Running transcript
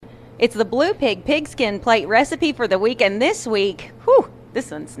It's the Blue Pig pigskin plate recipe for the week, and this week,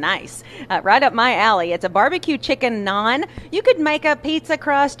 this one's nice. Right up my alley. It's a barbecue chicken naan. You could make a pizza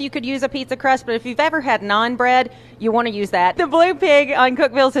crust. You could use a pizza crust, but if you've ever had naan bread, you want to use that. The Blue Pig on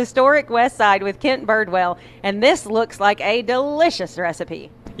Cookeville's historic west side with Kent Birdwell, and this looks like a delicious recipe.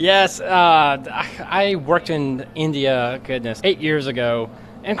 Yes, I worked in India, 8 years ago.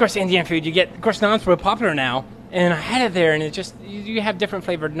 And of course, Indian food, of course, naan's real popular now. And I had it there, and it just, you have different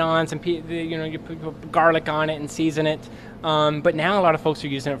flavored naans, and you put garlic on it and season it. But now a lot of folks are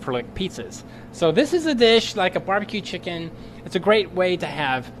using it for like pizzas. So this is a dish like a barbecue chicken. It's a great way to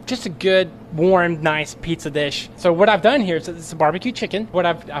have just a good, warm, nice pizza dish. So what I've done here is it's a barbecue chicken. What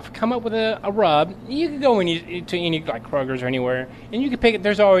I've come up with a rub. You can go to any like Kroger's or anywhere, and you can pick it.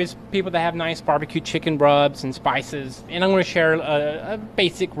 There's always people that have nice barbecue chicken rubs and spices. And I'm going to share a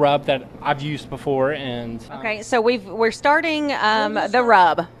basic rub that I've used before. And okay, so we're starting the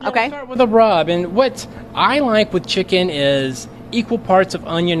rub. Okay, start with the rub. And what I like with chicken is equal parts of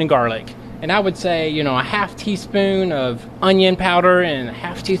onion and garlic. And I would say, a half teaspoon of onion powder and a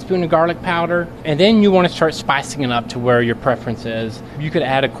half teaspoon of garlic powder. And then you want to start spicing it up to where your preference is. You could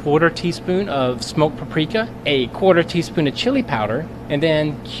add a quarter teaspoon of smoked paprika, a quarter teaspoon of chili powder, and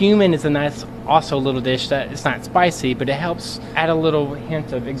then cumin is a nice, also little dish that it's not spicy, but it helps add a little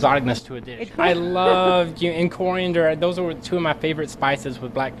hint of exoticness to a dish. I love and coriander. Those are two of my favorite spices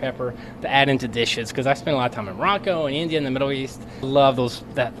with black pepper to add into dishes because I spent a lot of time in Morocco and India and the Middle East. Love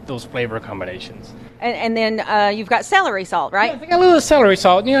those flavor combinations. And then you've got celery salt, right? Yeah, I got a little celery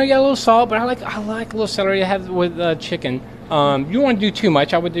salt. You got a little salt, but I like a little celery to have with chicken. You don't want to do too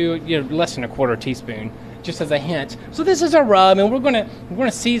much. I would do less than a quarter teaspoon, just as a hint. So this is our rub, and we're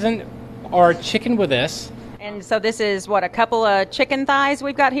gonna season our chicken with this. And so this is a couple of chicken thighs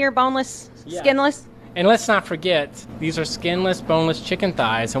we've got here, boneless, skinless. And let's not forget, these are skinless, boneless chicken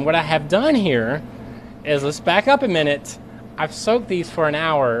thighs. And what I have done here is, let's back up a minute. I've soaked these for an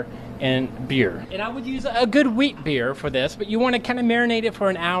hour in beer. And I would use a good wheat beer for this, but you want to kind of marinate it for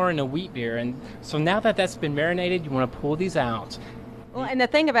an hour in a wheat beer. And so now that that's been marinated, you want to pull these out. Well, and the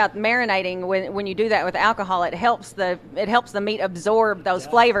thing about marinating, when you do that with alcohol, it helps the meat absorb those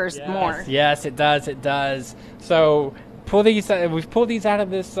flavors more. Yes, it does. It does. So pull these. We've pulled these out of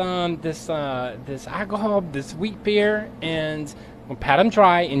this alcohol, this wheat beer, and we'll pat them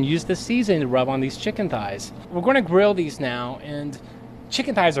dry and use the seasoning to rub on these chicken thighs. We're going to grill these now, and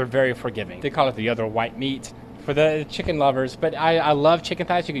chicken thighs are very forgiving. They call it the other white meat for the chicken lovers, but I love chicken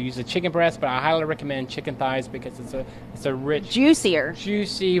thighs. You can use the chicken breast, but I highly recommend chicken thighs because it's a rich,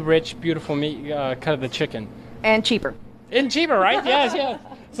 juicy, rich, beautiful meat cut of the chicken, and cheaper, right? Yes.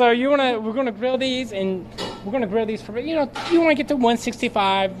 So we're gonna grill these, and we're gonna grill these for you want to get to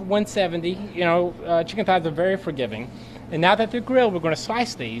 165, 170. Chicken thighs are very forgiving, and now that they're grilled, we're gonna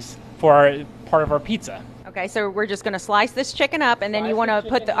slice these for part of our pizza. Okay, so we're just going to slice this chicken up, and then you want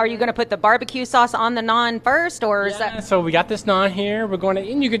to are you going to put the barbecue sauce on the naan first, or is that? So we got this naan here. We're going to,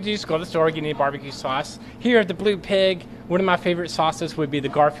 and you could just go to the store, get any barbecue sauce. Here at the Blue Pig, one of my favorite sauces would be the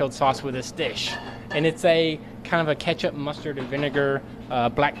Garfield sauce with this dish. And it's a kind of a ketchup, mustard, and vinegar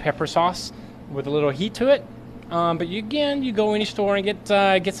black pepper sauce with a little heat to it. But you go in your store and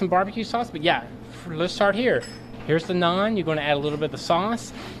get some barbecue sauce. But let's start here. Here's the naan. You're going to add a little bit of the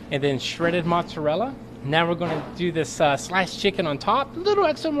sauce, and then shredded mozzarella. Now we're going to do this sliced chicken on top, a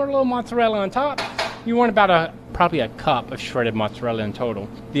little mozzarella on top. You want probably a cup of shredded mozzarella in total.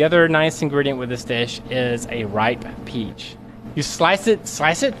 The other nice ingredient with this dish is a ripe peach. You slice it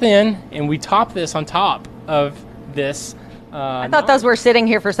thin, and we top this on top of this. I thought those were sitting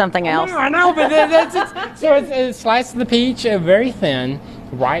here for something else. I know, but that's it. So it's slice the peach very thin,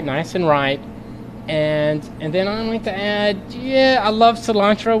 nice and ripe. And then I like to add, I love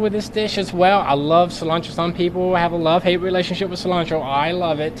cilantro with this dish as well. I love cilantro. Some people have a love-hate relationship with cilantro. I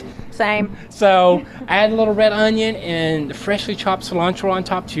love it. Same. So add a little red onion and freshly chopped cilantro on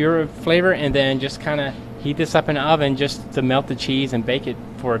top to your flavor, and then just kind of heat this up in the oven just to melt the cheese and bake it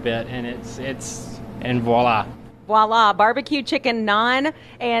for a bit, and and voila. Voila, barbecue chicken naan.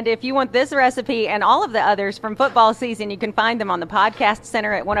 And if you want this recipe and all of the others from football season, you can find them on the podcast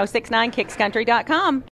center at 1069kickscountry.com.